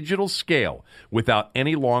a digital scale without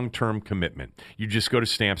any long-term commitment. You just go to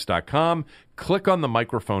Stamps.com, click on the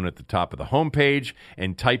microphone at the top of the homepage,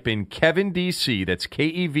 and type in Kevin DC, that's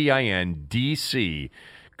Kevin DC.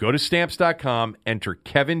 Go to Stamps.com, enter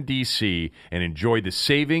Kevin DC, and enjoy the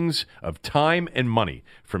savings of time and money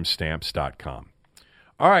from Stamps.com.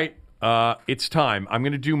 All right, it's time. I'm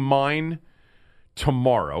going to do mine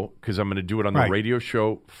tomorrow because I'm going to do it on the radio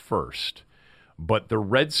show first. But the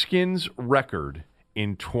Redskins' record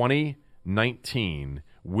in 2019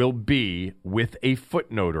 will be, with a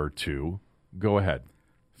footnote or two, go ahead.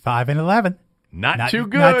 5-11. Not too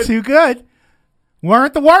good. Not too good.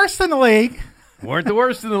 Weren't the worst in the league. Weren't the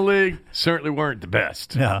worst in the league. Certainly weren't the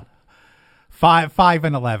best. No.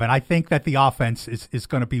 5-11. I think that the offense is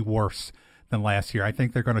going to be worse than last year. I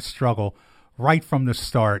think they're going to struggle right from the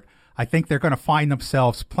start. I think they're going to find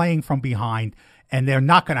themselves playing from behind, and they're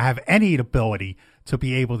not going to have any ability to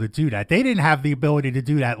be able to do that. They didn't have the ability to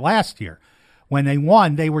do that last year. When they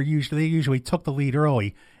won, they usually took the lead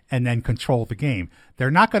early and then controlled the game.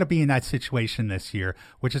 They're not going to be in that situation this year,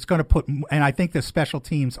 which is going to put, and I think the special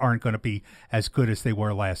teams aren't going to be as good as they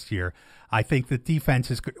were last year. I think the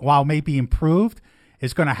defense is, while maybe improved,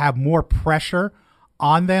 is going to have more pressure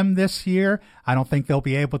on them this year. I don't think they'll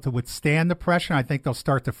be able to withstand the pressure. I think they'll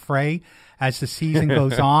start to fray as the season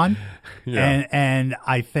goes on. Yeah. And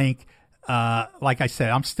I think, like I said,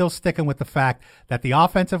 I'm still sticking with the fact that the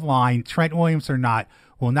offensive line, Trent Williams or not,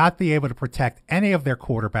 will not be able to protect any of their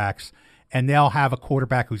quarterbacks, and they'll have a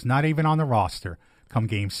quarterback who's not even on the roster come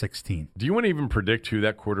game 16. Do you want to even predict who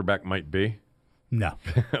that quarterback might be? No.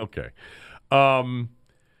 Okay.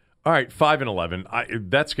 All right,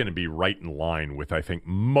 5-11. That's going to be right in line with, I think,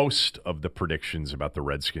 most of the predictions about the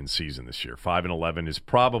Redskins season this year. 5-11 is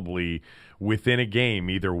probably within a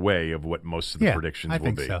game either way of what most of the predictions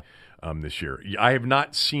will be this year. I have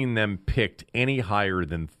not seen them picked any higher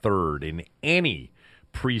than third in any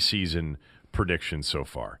preseason predictions so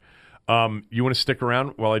far. You want to stick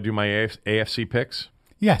around while I do my AFC picks?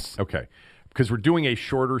 Yes. Okay. Because we're doing a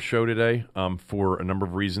shorter show today for a number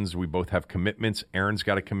of reasons. We both have commitments. Aaron's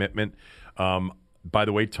got a commitment. By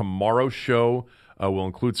the way, tomorrow's show will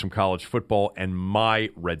include some college football and my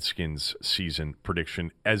Redskins season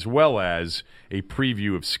prediction, as well as a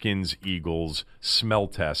preview of Skins-Eagles, smell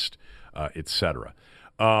test, etc.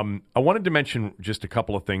 I wanted to mention just a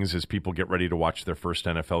couple of things as people get ready to watch their first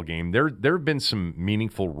NFL game. There have been some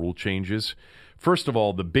meaningful rule changes. First of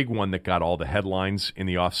all, the big one that got all the headlines in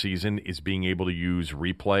the offseason is being able to use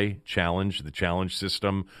replay challenge, the challenge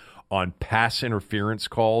system, on pass interference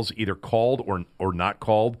calls, either called or not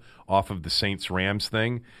called, off of the Saints-Rams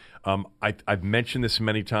thing. I've mentioned this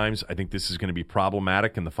many times. I think this is going to be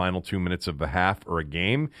problematic in the final 2 minutes of a half or a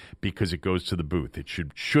game because it goes to the booth. It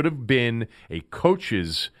should have been a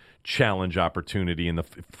coach's challenge opportunity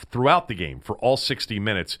throughout the game for all 60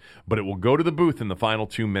 minutes, but it will go to the booth in the final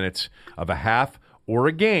 2 minutes of a half or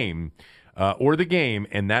a game or the game,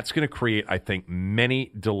 and that's going to create, I think,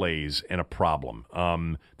 many delays and a problem.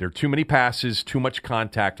 There are too many passes, too much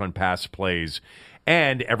contact on pass plays,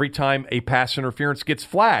 and every time a pass interference gets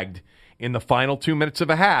flagged in the final 2 minutes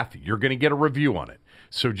of a half, you're going to get a review on it.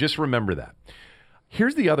 So just remember that.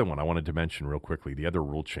 Here's the other one I wanted to mention real quickly, the other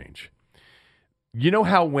rule change. You know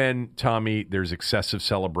how when, Tommy, there's excessive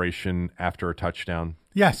celebration after a touchdown?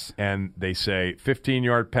 Yes. And they say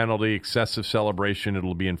 15-yard penalty, excessive celebration,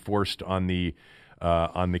 it'll be enforced on the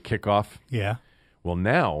kickoff. Yeah. Well,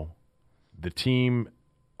 now the team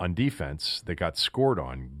on defense that got scored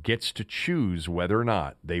on gets to choose whether or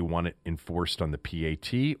not they want it enforced on the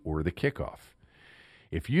PAT or the kickoff.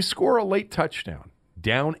 If you score a late touchdown,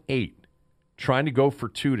 down 8, trying to go for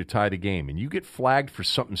 2 to tie the game, and you get flagged for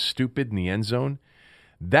something stupid in the end zone,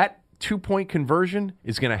 that 2-point conversion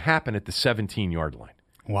is going to happen at the 17-yard line.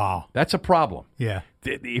 Wow. That's a problem. Yeah.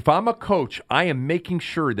 If I'm a coach, I am making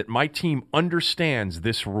sure that my team understands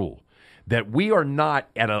this rule, that we are not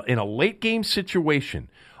in a late game situation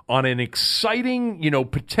on an exciting,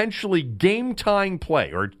 potentially game-tying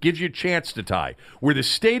play, or it gives you a chance to tie, where the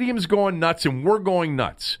stadium's going nuts and we're going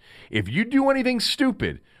nuts. If you do anything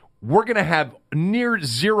stupid, we're going to have near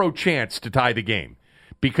zero chance to tie the game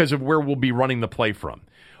because of where we'll be running the play from.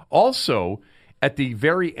 Also, at the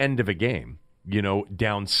very end of a game,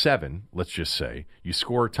 down 7, let's just say, you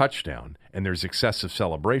score a touchdown and there's excessive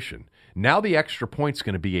celebration. Now the extra point's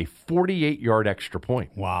going to be a 48-yard extra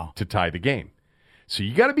point. Wow. To tie the game. So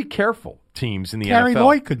you got to be careful, teams in the NFL. Carrie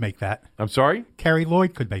Lloyd could make that. I'm sorry? Carrie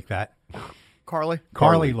Lloyd could make that. Carly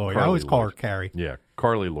Lloyd. I always call her Carrie. Yeah,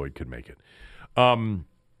 Carly Lloyd could make it.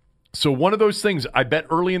 So one of those things, I bet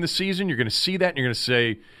early in the season, you're going to see that, and you're going to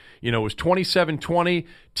say, it was 27-20.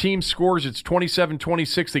 Team scores, it's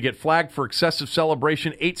 27-26. They get flagged for excessive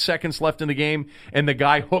celebration, 8 seconds left in the game, and the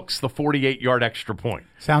guy hooks the 48-yard extra point.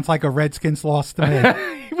 Sounds like a Redskins loss to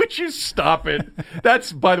me. Would you stop it?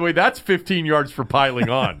 By the way, that's 15 yards for piling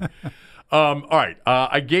on. All right.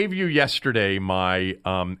 I gave you yesterday my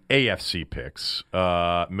AFC picks.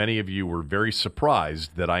 Many of you were very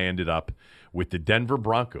surprised that I ended up with the Denver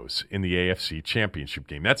Broncos in the AFC Championship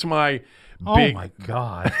game. That's my big... Oh, my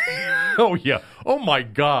God. Oh, yeah. Oh, my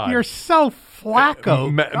God. You're so Flacco.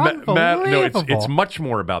 Unbelievable. No, it's much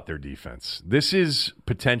more about their defense. This is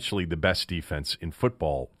potentially the best defense in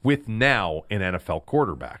football with now an NFL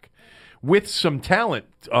quarterback, with some talent,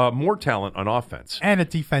 more talent on offense. And a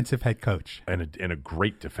defensive head coach. And a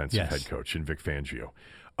great defensive head coach in Vic Fangio.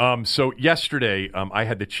 So yesterday, I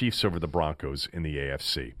had the Chiefs over the Broncos in the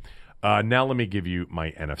AFC. Now let me give you my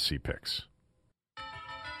NFC picks.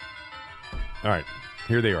 All right,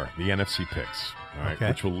 here they are, the NFC picks, all right,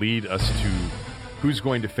 which will lead us to who's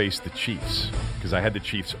going to face the Chiefs, because I had the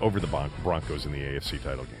Chiefs over the Broncos in the AFC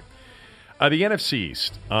title game. The NFC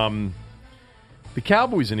East, the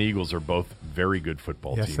Cowboys and Eagles are both very good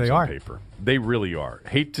football teams on paper. They really are.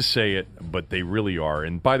 Hate to say it, but they really are.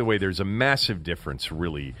 And by the way, there's a massive difference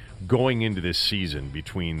really going into this season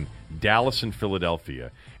between Dallas and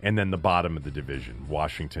Philadelphia and then the bottom of the division,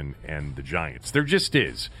 Washington and the Giants. There just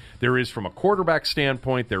is. There is from a quarterback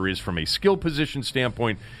standpoint. There is from a skill position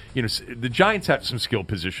standpoint. The Giants have some skill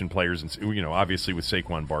position players, and obviously with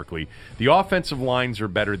Saquon Barkley. The offensive lines are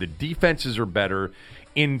better. The defenses are better.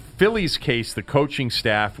 In Philly's case, the coaching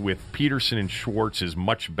staff with Peterson and Schwartz is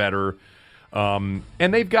much better. And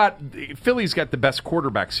Philly's got the best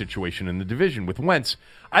quarterback situation in the division with Wentz.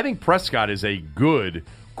 I think Prescott is a good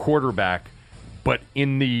quarterback, but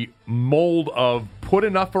in the mold of put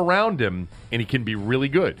enough around him and he can be really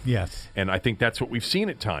good. Yes. And I think that's what we've seen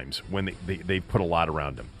at times when they put a lot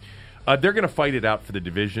around him. They're going to fight it out for the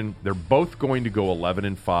division. They're both going to go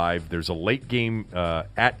 11-5. There's a late game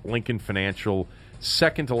at Lincoln Financial,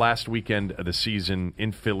 second to last weekend of the season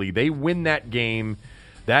in Philly. They win that game.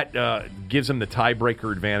 That gives them the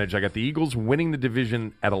tiebreaker advantage. I got the Eagles winning the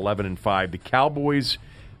division at 11-5. The Cowboys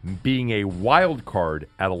being a wild card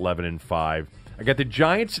at 11-5. I got the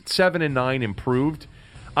Giants at 7-9 improved.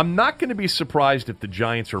 I'm not going to be surprised if the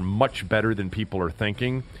Giants are much better than people are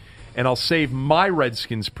thinking. And I'll save my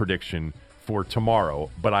Redskins prediction for tomorrow.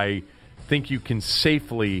 But I think you can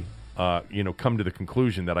safely come to the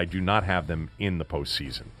conclusion that I do not have them in the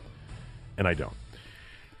postseason. And I don't.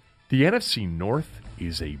 The NFC North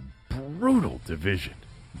is a brutal division.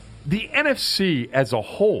 The NFC as a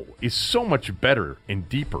whole is so much better and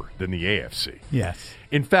deeper than the AFC. Yes.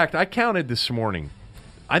 In fact, I counted this morning.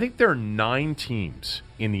 I think there are 9 teams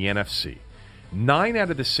in the NFC. 9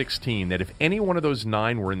 out of the 16 that if any one of those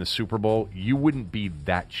 9 were in the Super Bowl, you wouldn't be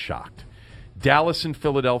that shocked. Dallas and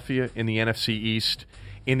Philadelphia in the NFC East.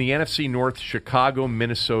 In the NFC North, Chicago,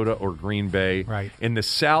 Minnesota, or Green Bay. Right. In the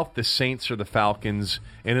South, the Saints or the Falcons.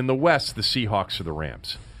 And in the West, the Seahawks or the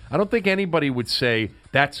Rams. I don't think anybody would say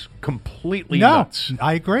that's completely nuts.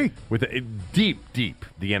 I agree. With deep,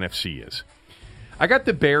 the NFC is. I got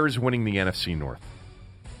the Bears winning the NFC North.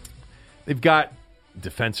 They've got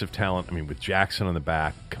defensive talent. I mean, with Jackson on the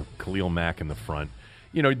back, Khalil Mack in the front.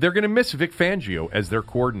 they're going to miss Vic Fangio as their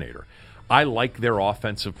coordinator. I like their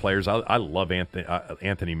offensive players. I love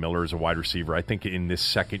Anthony Miller as a wide receiver. I think in this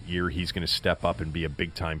second year he's going to step up and be a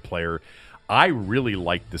big-time player. I really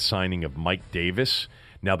like the signing of Mike Davis.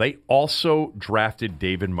 Now, they also drafted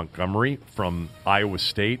David Montgomery from Iowa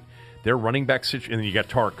State. Their running back situation, and then you got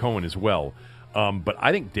Tarek Cohen as well. But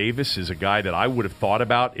I think Davis is a guy that I would have thought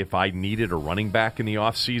about if I needed a running back in the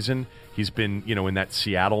offseason. He's been, in that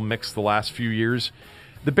Seattle mix the last few years.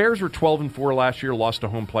 The Bears were 12-4 last year, lost a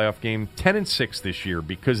home playoff game, 10-6 this year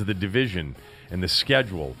because of the division and the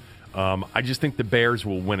schedule. I just think the Bears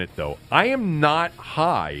will win it, though. I am not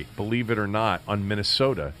high, believe it or not, on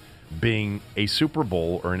Minnesota being a Super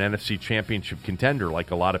Bowl or an NFC Championship contender like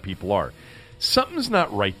a lot of people are. Something's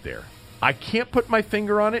not right there. I can't put my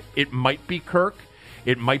finger on it. It might be Kirk.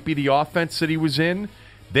 It might be the offense that he was in.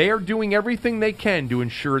 They are doing everything they can to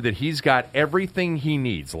ensure that he's got everything he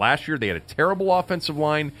needs. Last year, they had a terrible offensive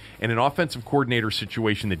line and an offensive coordinator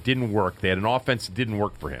situation that didn't work. They had an offense that didn't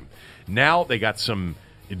work for him. Now they got some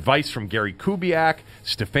advice from Gary Kubiak.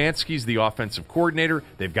 Stefanski's the offensive coordinator.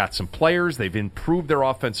 They've got some players. They've improved their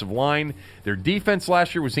offensive line. Their defense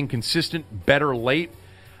last year was inconsistent, better late.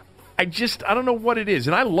 I don't know what it is.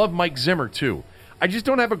 And I love Mike Zimmer, too. I just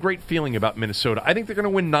don't have a great feeling about Minnesota. I think they're going to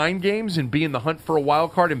win 9 games and be in the hunt for a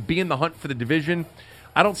wild card and be in the hunt for the division.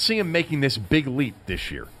 I don't see them making this big leap this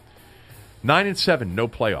year. 9-7, no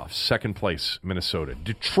playoffs, second place, Minnesota.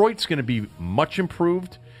 Detroit's going to be much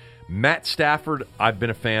improved. Matt Stafford, I've been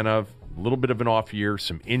a fan of. A little bit of an off year,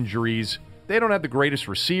 some injuries. They don't have the greatest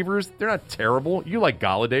receivers. They're not terrible. You like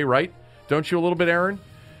Galladay, right? Don't you a little bit, Aaron?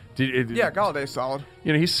 Yeah, Galladay's solid.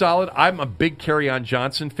 He's solid. I'm a big Kerryon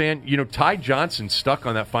Johnson fan. Ty Johnson stuck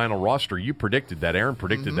on that final roster. You predicted that. Aaron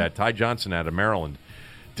predicted that. Ty Johnson out of Maryland.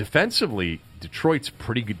 Defensively, Detroit's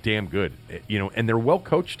pretty good, damn good. And they're well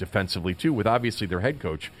coached defensively too, with obviously their head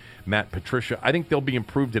coach Matt Patricia. I think they'll be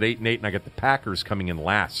improved at 8-8, and I got the Packers coming in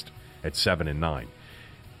last at 7-9.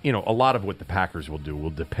 A lot of what the Packers will do will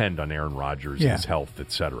depend on Aaron Rodgers, his health,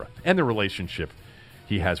 etc., and the relationship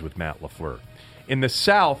he has with Matt LaFleur. In the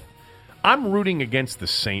South, I'm rooting against the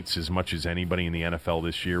Saints as much as anybody in the NFL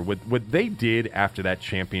this year. What they did after that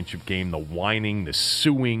championship game, the whining, the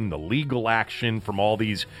suing, the legal action from all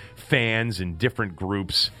these fans in different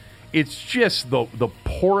groups, it's just the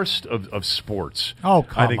poorest of sports. Oh,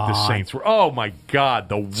 come on. I think the Saints were. Oh my God,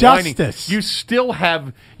 the whining. Justice. You still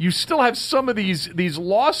have some of these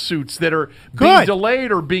lawsuits that are being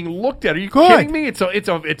delayed or being looked at. Are you kidding me? It's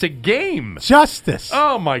a game. Justice.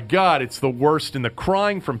 Oh my God, it's the worst. And the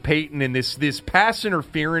crying from Peyton and this pass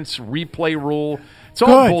interference replay rule. It's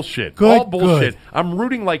all bullshit. All bullshit. I'm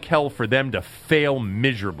rooting like hell for them to fail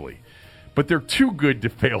miserably, but they're too good to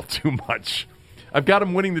fail too much. I've got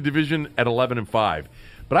them winning the division at 11-5.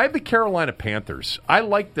 But I have the Carolina Panthers. I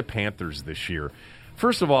like the Panthers this year.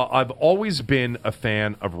 First of all, I've always been a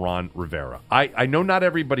fan of Ron Rivera. I know not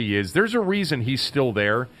everybody is. There's a reason he's still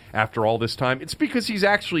there after all this time. It's because he's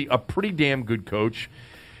actually a pretty damn good coach.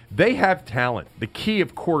 They have talent. The key,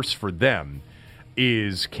 of course, for them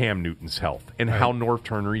is Cam Newton's health and how Norv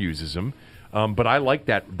Turner uses him. But I like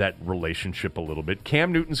that relationship a little bit.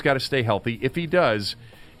 Cam Newton's got to stay healthy. If he does,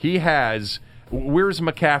 he has... Where's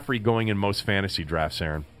McCaffrey going in most fantasy drafts,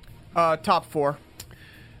 Aaron? Top 4.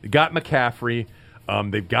 They got McCaffrey.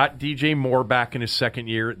 They've got DJ Moore back in his second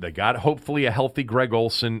year. They got, hopefully, a healthy Greg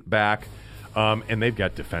Olsen back. And they've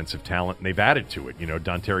got defensive talent, and they've added to it.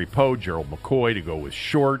 Dontari Poe, Gerald McCoy to go with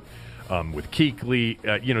Short, with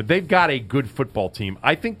Kuechly. They've got a good football team.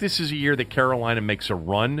 I think this is a year that Carolina makes a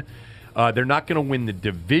run. They're not going to win the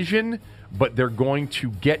division, but they're going to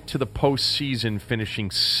get to the postseason,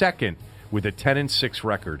 finishing second with a 10-6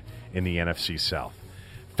 record in the NFC South.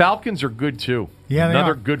 Falcons are good, too. Yeah,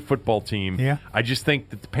 Another good football team. Yeah. I just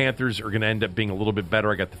think that the Panthers are going to end up being a little bit better.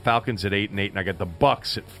 I got the Falcons at 8-8, and I got the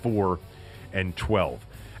Bucks at 4-12.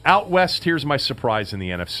 Out west, here's my surprise in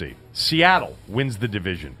the NFC. Seattle wins the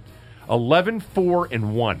division.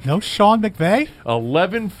 11-4-1. No Sean McVay?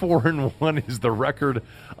 11-4-1 is the record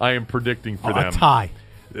I am predicting for them. A tie.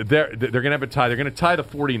 They're going to have a tie. They're going to tie the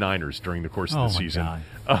 49ers during the course of the season.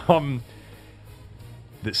 God.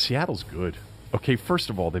 Seattle's good. Okay,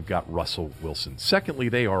 first of all, they've got Russell Wilson. Secondly,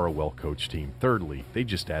 they are a well-coached team. Thirdly, they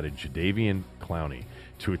just added Jadeveon Clowney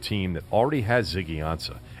to a team that already has Ziggy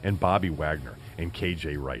Ansah and Bobby Wagner and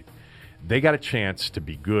KJ Wright. They got a chance to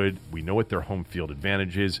be good. We know what their home field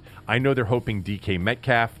advantage is. I know they're hoping DK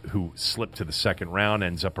Metcalf, who slipped to the second round,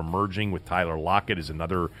 ends up emerging with Tyler Lockett as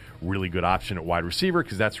another really good option at wide receiver,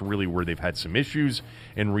 because that's really where they've had some issues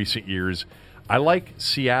in recent years. I like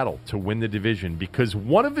Seattle to win the division because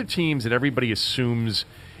one of the teams that everybody assumes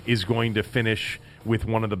is going to finish with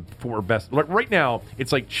one of the 4 best. Like right now,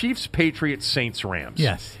 it's like Chiefs, Patriots, Saints, Rams.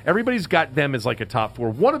 Yes. Everybody's got them as like a top 4.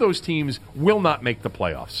 One of those teams will not make the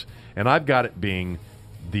playoffs. And I've got it being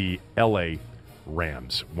the L.A.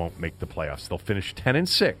 Rams won't make the playoffs. They'll finish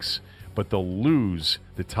 10-6, but they'll lose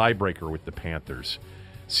the tiebreaker with the Panthers.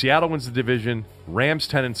 Seattle wins the division. Rams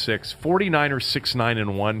 10-6. 49ers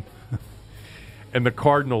 6-9-1. And the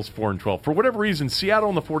Cardinals 4-12. For whatever reason, Seattle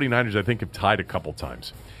and the 49ers, I think, have tied a couple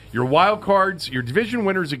times. Your wild cards, your division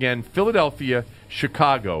winners again, Philadelphia,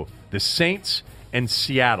 Chicago, the Saints, and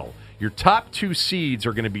Seattle. Your top 2 seeds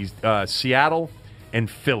are going to be Seattle and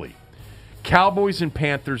Philly. Cowboys and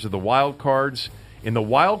Panthers are the wild cards. In the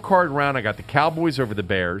wild card round, I got the Cowboys over the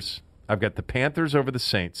Bears. I've got the Panthers over the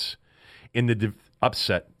Saints. In the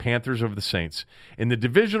upset, Panthers over the Saints. In the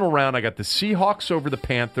divisional round, I got the Seahawks over the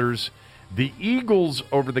Panthers, the Eagles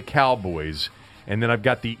over the Cowboys, and then I've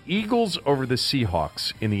got the Eagles over the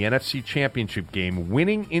Seahawks in the NFC Championship game,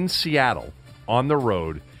 winning in Seattle on the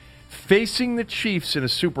road, facing the Chiefs in a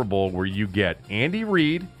Super Bowl where you get Andy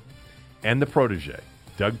Reid and the protege,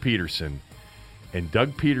 Doug Peterson. And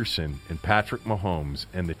Doug Peterson and Patrick Mahomes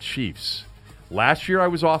and the Chiefs. Last year I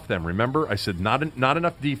was off them. Remember? I said not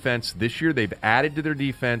enough defense. This year they've added to their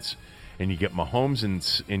defense, and you get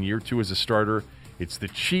Mahomes in year 2 as a starter. It's the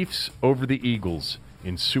Chiefs over the Eagles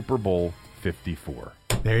in Super Bowl 54.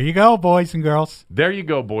 There you go, boys and girls. There you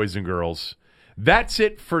go, boys and girls. That's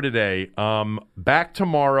it for today. Back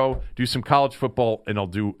tomorrow, do some college football, and I'll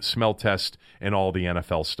do smell test and all the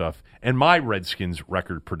NFL stuff, and my Redskins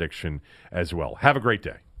record prediction as well. Have a great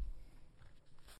day.